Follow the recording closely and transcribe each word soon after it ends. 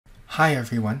Hi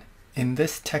everyone. In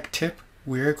this tech tip,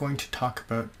 we're going to talk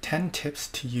about 10 tips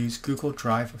to use Google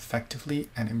Drive effectively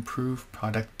and improve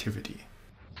productivity.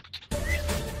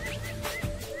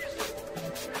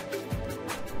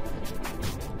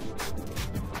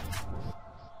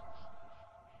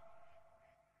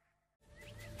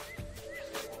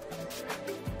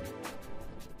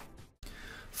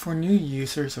 For new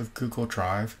users of Google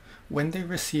Drive, when they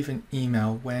receive an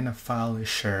email when a file is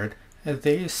shared,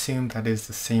 they assume that is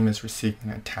the same as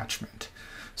receiving an attachment.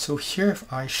 So here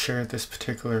if I share this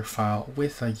particular file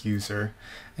with a user,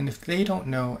 and if they don't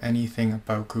know anything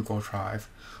about Google Drive,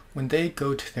 when they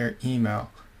go to their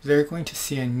email, they're going to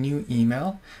see a new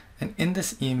email, and in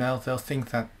this email they'll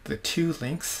think that the two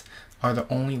links are the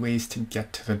only ways to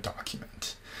get to the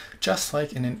document. Just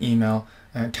like in an email,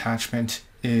 an attachment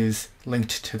is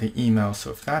linked to the email, so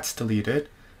if that's deleted,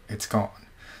 it's gone.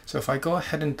 So if I go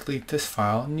ahead and delete this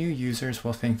file, new users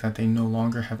will think that they no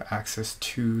longer have access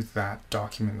to that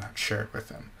document that's shared with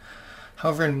them.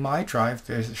 However, in My Drive,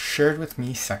 there's a Shared With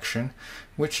Me section,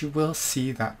 which you will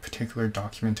see that particular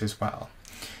document as well.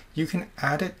 You can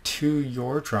add it to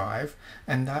your drive,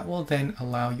 and that will then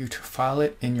allow you to file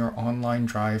it in your online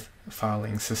drive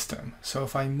filing system. So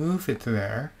if I move it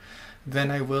there,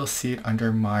 then I will see it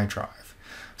under My Drive.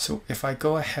 So if I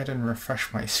go ahead and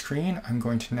refresh my screen, I'm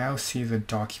going to now see the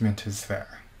document is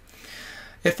there.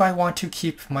 If I want to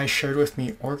keep my Shared With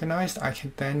Me organized, I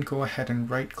can then go ahead and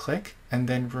right click and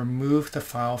then remove the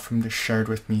file from the Shared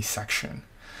With Me section.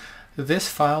 This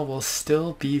file will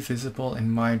still be visible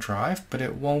in My Drive, but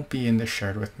it won't be in the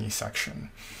Shared With Me section.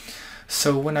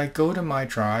 So when I go to My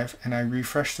Drive and I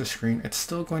refresh the screen, it's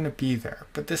still going to be there,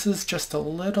 but this is just a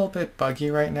little bit buggy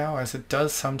right now as it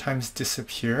does sometimes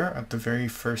disappear at the very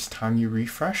first time you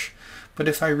refresh, but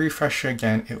if I refresh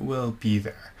again, it will be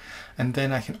there. And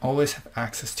then I can always have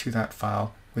access to that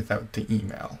file without the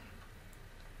email.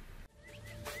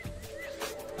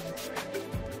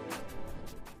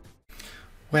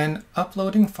 When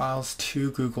uploading files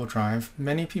to Google Drive,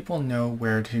 many people know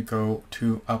where to go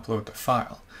to upload the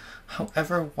file.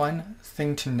 However, one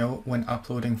thing to note when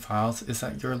uploading files is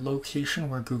that your location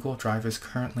where Google Drive is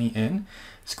currently in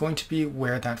is going to be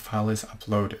where that file is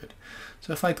uploaded.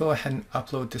 So if I go ahead and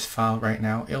upload this file right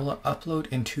now, it will upload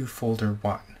into folder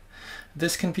 1.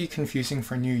 This can be confusing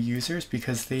for new users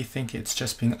because they think it's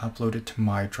just being uploaded to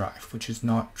My Drive, which is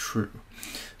not true.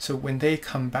 So when they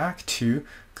come back to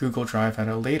Google Drive at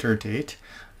a later date,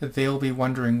 they'll be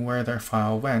wondering where their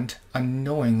file went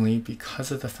unknowingly because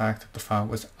of the fact that the file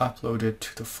was uploaded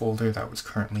to the folder that was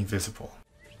currently visible.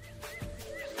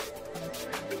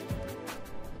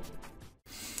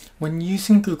 When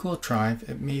using Google Drive,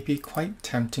 it may be quite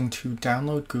tempting to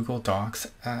download Google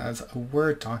Docs as a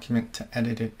Word document to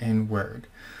edit it in Word.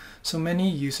 So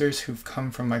many users who've come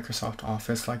from Microsoft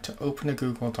Office like to open a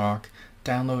Google Doc,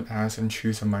 download as, and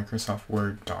choose a Microsoft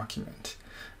Word document.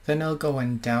 Then they'll go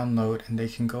and download, and they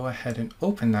can go ahead and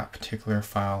open that particular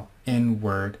file in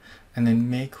Word and then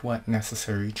make what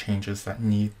necessary changes that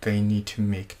they need to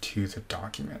make to the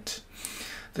document.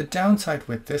 The downside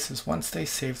with this is once they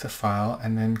save the file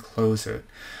and then close it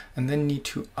and then need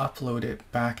to upload it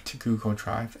back to Google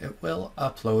Drive, it will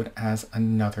upload as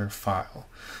another file.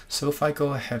 So if I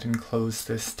go ahead and close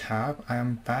this tab, I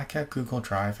am back at Google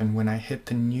Drive, and when I hit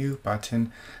the new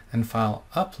button and file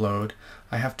upload,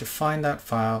 I have to find that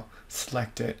file,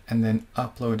 select it, and then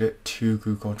upload it to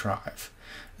Google Drive.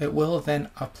 It will then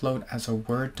upload as a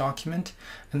Word document,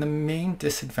 and the main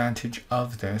disadvantage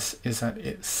of this is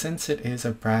that since it is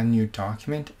a brand new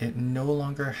document, it no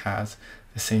longer has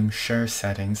the same share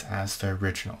settings as the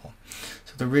original.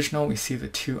 So the original, we see the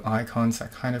two icons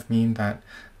that kind of mean that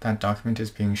that document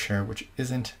is being shared, which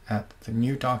isn't at the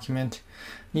new document.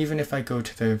 And even if I go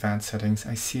to the advanced settings,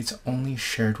 I see it's only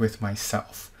shared with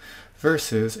myself.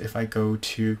 Versus if I go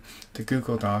to the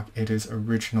Google Doc, it is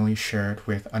originally shared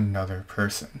with another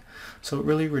person. So it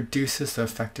really reduces the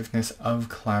effectiveness of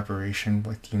collaboration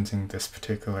with using this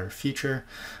particular feature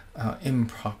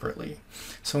improperly.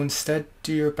 So instead,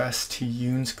 do your best to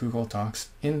use Google Docs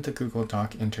in the Google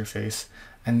Doc interface,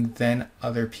 and then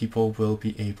other people will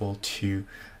be able to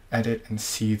edit and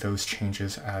see those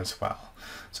changes as well.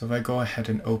 So if I go ahead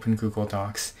and open Google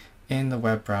Docs in the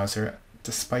web browser,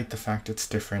 despite the fact it's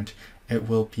different, it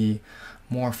will be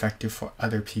more effective for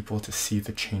other people to see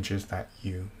the changes that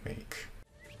you make.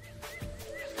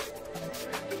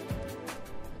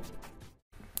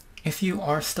 If you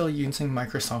are still using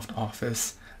Microsoft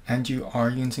Office and you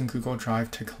are using Google Drive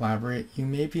to collaborate, you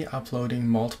may be uploading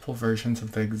multiple versions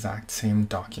of the exact same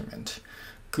document.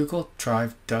 Google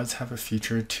Drive does have a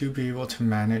feature to be able to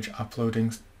manage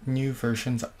uploading new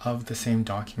versions of the same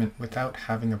document without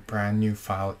having a brand new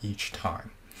file each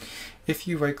time. If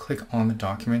you right-click on the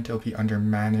document, it'll be under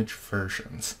Manage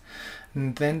Versions.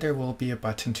 And then there will be a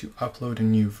button to upload a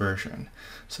new version.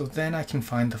 So then I can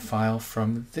find the file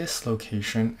from this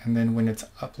location, and then when it's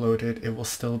uploaded, it will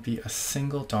still be a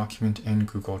single document in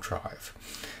Google Drive.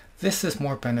 This is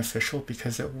more beneficial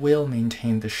because it will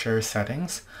maintain the share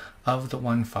settings of the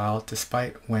one file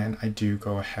despite when I do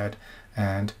go ahead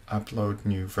and upload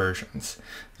new versions.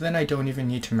 Then I don't even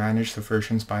need to manage the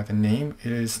versions by the name.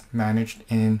 It is managed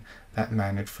in that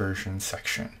Manage Versions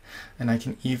section. And I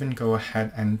can even go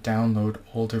ahead and download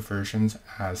older versions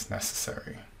as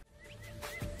necessary.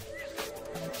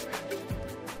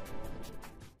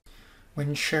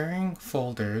 When sharing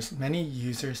folders, many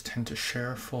users tend to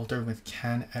share a folder with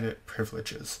can edit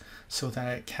privileges so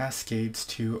that it cascades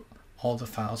to all the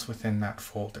files within that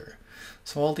folder.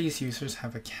 So all these users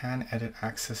have a can edit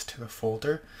access to the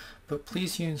folder, but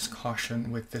please use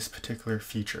caution with this particular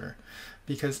feature,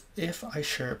 because if I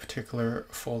share a particular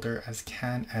folder as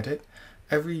can edit,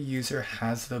 every user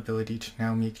has the ability to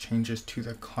now make changes to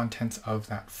the contents of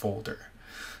that folder.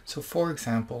 So for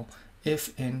example,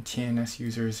 if in TNS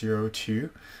user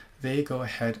 02, they go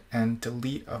ahead and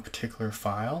delete a particular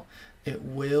file, it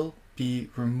will be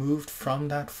removed from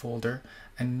that folder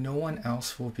and no one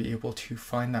else will be able to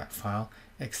find that file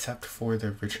except for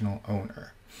the original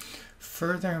owner.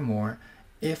 Furthermore,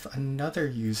 if another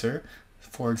user,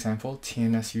 for example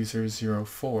TNS user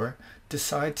 04,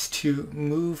 decides to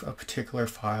move a particular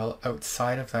file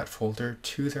outside of that folder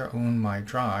to their own My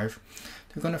Drive,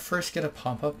 they're going to first get a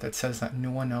pop-up that says that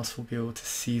no one else will be able to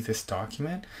see this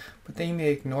document, but they may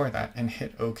ignore that and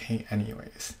hit OK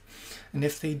anyways. And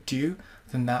if they do,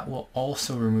 then that will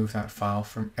also remove that file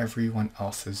from everyone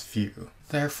else's view.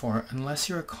 Therefore, unless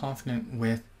you're confident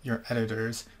with your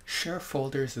editors, share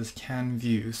folders as can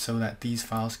view so that these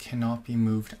files cannot be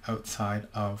moved outside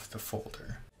of the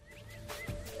folder.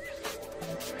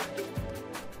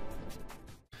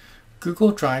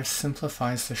 Google Drive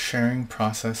simplifies the sharing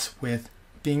process with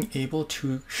being able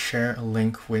to share a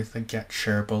link with a Get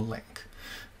Shareable Link.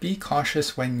 Be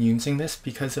cautious when using this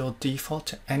because it will default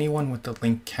to anyone with the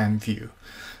link can view,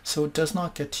 so it does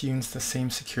not get to use the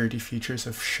same security features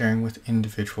of sharing with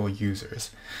individual users,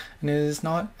 and it is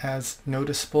not as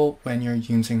noticeable when you're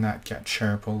using that Get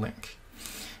Shareable Link.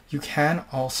 You can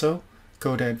also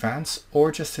go to Advanced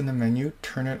or just in the menu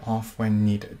turn it off when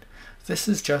needed. This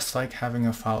is just like having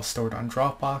a file stored on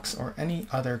Dropbox or any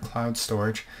other cloud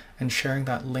storage and sharing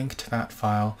that link to that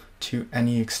file to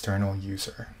any external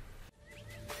user.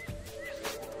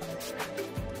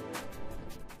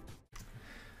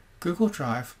 Google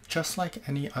Drive, just like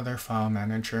any other file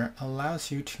manager,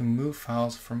 allows you to move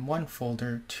files from one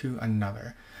folder to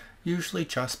another, usually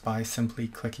just by simply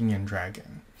clicking and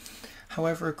dragging.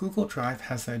 However, Google Drive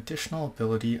has the additional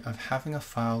ability of having a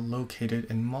file located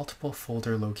in multiple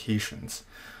folder locations,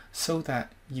 so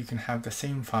that you can have the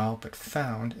same file but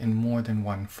found in more than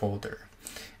one folder.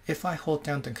 If I hold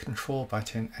down the Control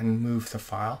button and move the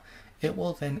file, it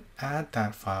will then add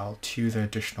that file to the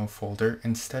additional folder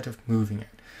instead of moving it.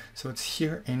 So it's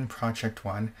here in Project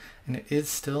 1, and it is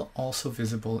still also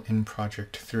visible in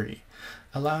Project 3,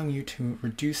 allowing you to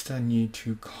reduce the need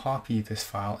to copy this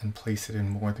file and place it in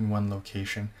more than one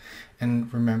location,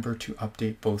 and remember to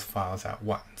update both files at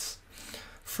once.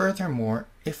 Furthermore,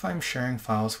 if I'm sharing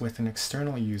files with an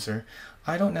external user,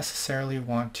 I don't necessarily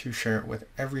want to share it with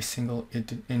every single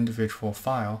individual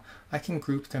file. I can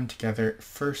group them together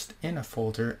first in a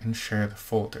folder and share the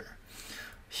folder.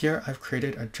 Here I've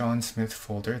created a John Smith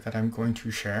folder that I'm going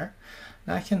to share,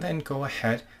 and I can then go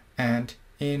ahead and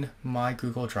in my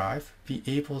Google Drive be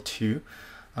able to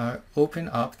open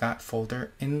up that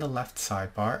folder in the left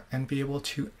sidebar and be able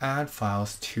to add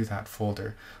files to that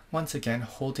folder, once again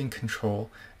holding Control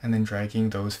and then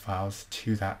dragging those files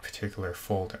to that particular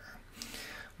folder.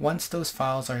 Once those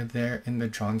files are there in the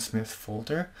John Smith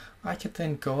folder, I could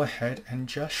then go ahead and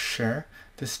just share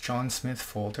this John Smith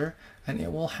folder, and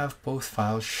it will have both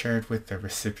files shared with the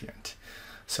recipient.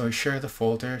 So I share the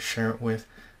folder, share it with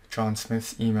John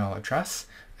Smith's email address,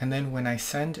 and then when I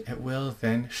send, it will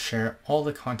then share all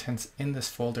the contents in this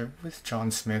folder with John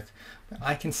Smith, but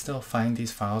I can still find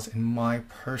these files in my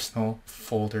personal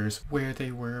folders where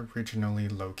they were originally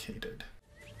located.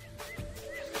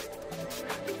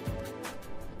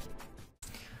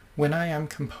 When I am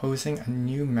composing a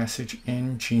new message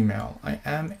in Gmail, I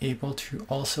am able to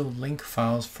also link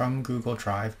files from Google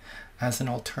Drive as an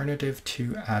alternative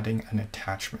to adding an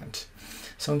attachment.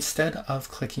 So instead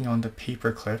of clicking on the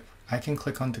paperclip, I can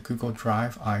click on the Google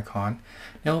Drive icon,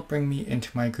 and it'll bring me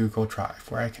into my Google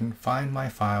Drive where I can find my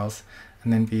files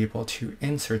and then be able to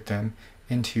insert them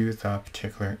into the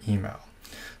particular email.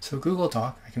 So Google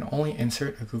Doc, I can only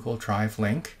insert a Google Drive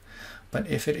link, but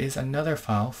if it is another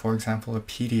file, for example, a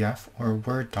PDF or a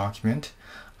Word document,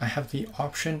 I have the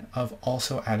option of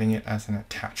also adding it as an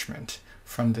attachment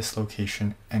from this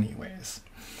location anyways.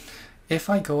 If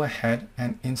I go ahead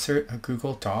and insert a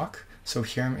Google Doc, so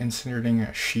here I'm inserting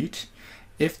a sheet,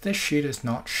 if this sheet is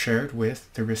not shared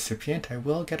with the recipient, I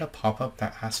will get a pop-up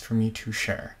that asks for me to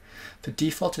share. The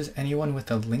default is anyone with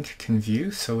a link can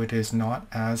view, so it is not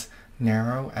as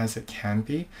narrow as it can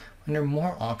be. Under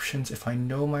more options, if I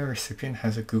know my recipient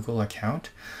has a Google account,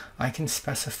 I can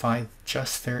specify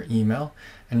just their email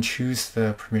and choose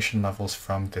the permission levels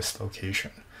from this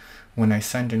location. When I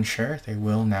send and share, they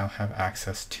will now have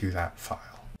access to that file.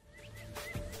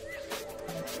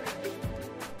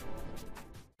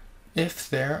 If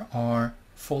there are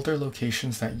folder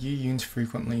locations that you use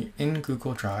frequently in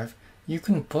Google Drive, you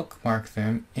can bookmark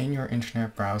them in your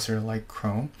internet browser like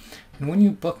Chrome, and when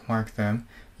you bookmark them,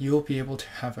 you'll be able to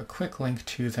have a quick link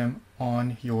to them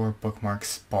on your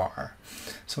bookmarks bar.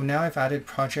 So now I've added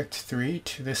project 3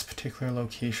 to this particular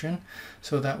location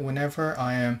so that whenever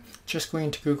I am just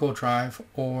going to Google Drive,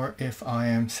 or if I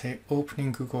am, say,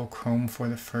 opening Google Chrome for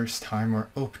the first time or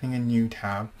opening a new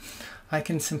tab, I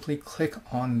can simply click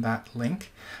on that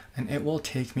link and it will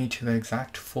take me to the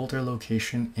exact folder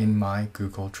location in my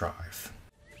Google Drive.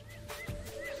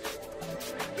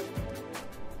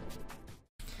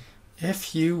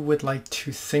 If you would like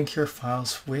to sync your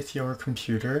files with your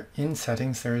computer, in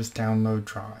Settings there is Download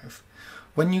Drive.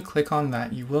 When you click on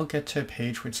that, you will get to a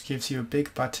page which gives you a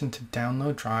big button to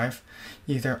download Drive,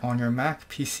 either on your Mac,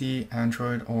 PC,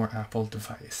 Android, or Apple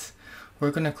device. We're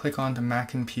going to click on the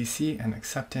Mac and PC and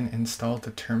accept and install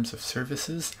the terms of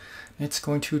services. It's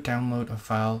going to download a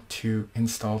file to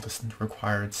install this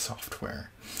required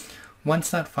software.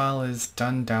 Once that file is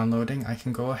done downloading, I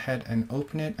can go ahead and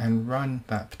open it and run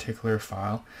that particular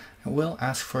file. It will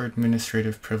ask for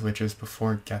administrative privileges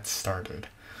before it gets started.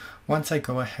 Once I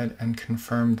go ahead and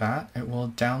confirm that, it will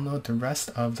download the rest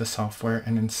of the software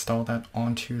and install that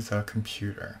onto the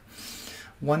computer.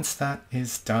 Once that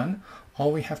is done,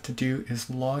 all we have to do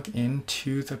is log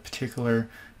into the particular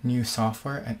new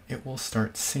software and it will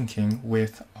start syncing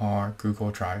with our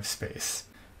Google Drive space.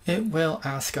 It will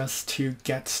ask us to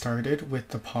get started with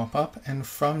the pop-up, and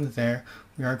from there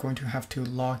we are going to have to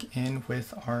log in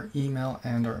with our email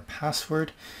and our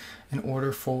password in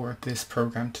order for this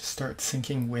program to start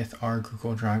syncing with our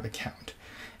Google Drive account.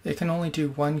 It can only do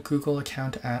one Google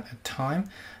account at a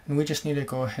time, and we just need to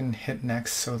go ahead and hit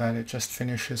next so that it just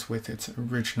finishes with its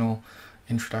original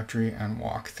introductory and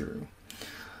walkthrough.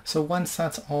 So once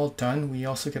that's all done, we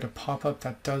also get a pop-up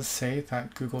that does say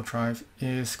that Google Drive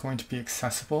is going to be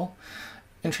accessible.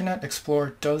 Internet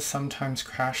Explorer does sometimes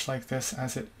crash like this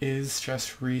as it is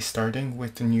just restarting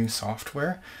with the new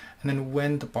software. And then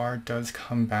when the bar does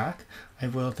come back, I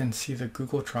will then see the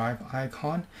Google Drive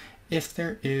icon. If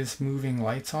there is moving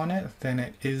lights on it, then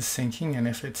it is syncing, and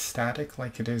if it's static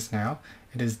like it is now,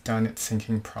 it is done its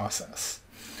syncing process.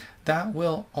 That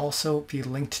will also be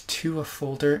linked to a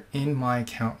folder in my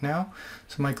account now.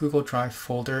 So my Google Drive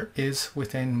folder is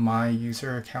within my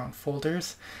user account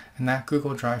folders, and that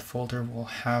Google Drive folder will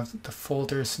have the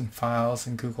folders and files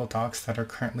and Google Docs that are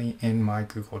currently in my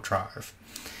Google Drive.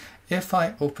 If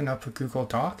I open up a Google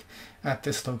Doc at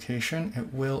this location,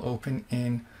 it will open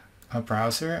in a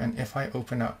browser, and if I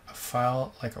open up a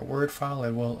file like a Word file,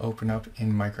 it will open up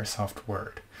in Microsoft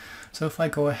Word. So if I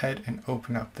go ahead and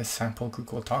open up the sample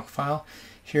Google Doc file,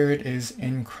 here it is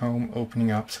in Chrome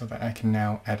opening up so that I can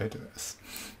now edit this.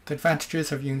 The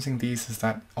advantages of using these is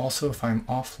that also if I'm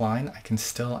offline, I can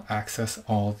still access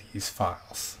all these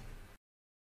files.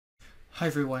 Hi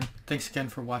everyone, thanks again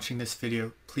for watching this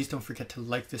video. Please don't forget to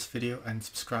like this video and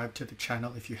subscribe to the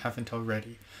channel if you haven't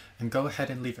already. And go ahead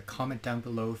and leave a comment down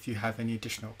below if you have any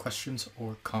additional questions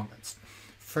or comments.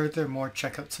 Furthermore,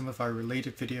 check out some of our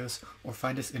related videos or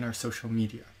find us in our social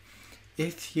media.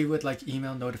 If you would like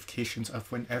email notifications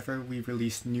of whenever we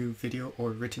release new video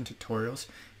or written tutorials,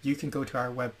 you can go to our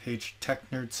webpage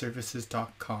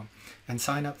technerdservices.com and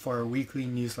sign up for our weekly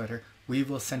newsletter. We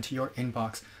will send to your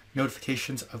inbox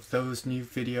notifications of those new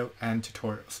video and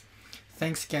tutorials.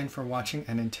 Thanks again for watching,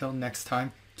 and until next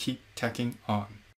time, keep teching on.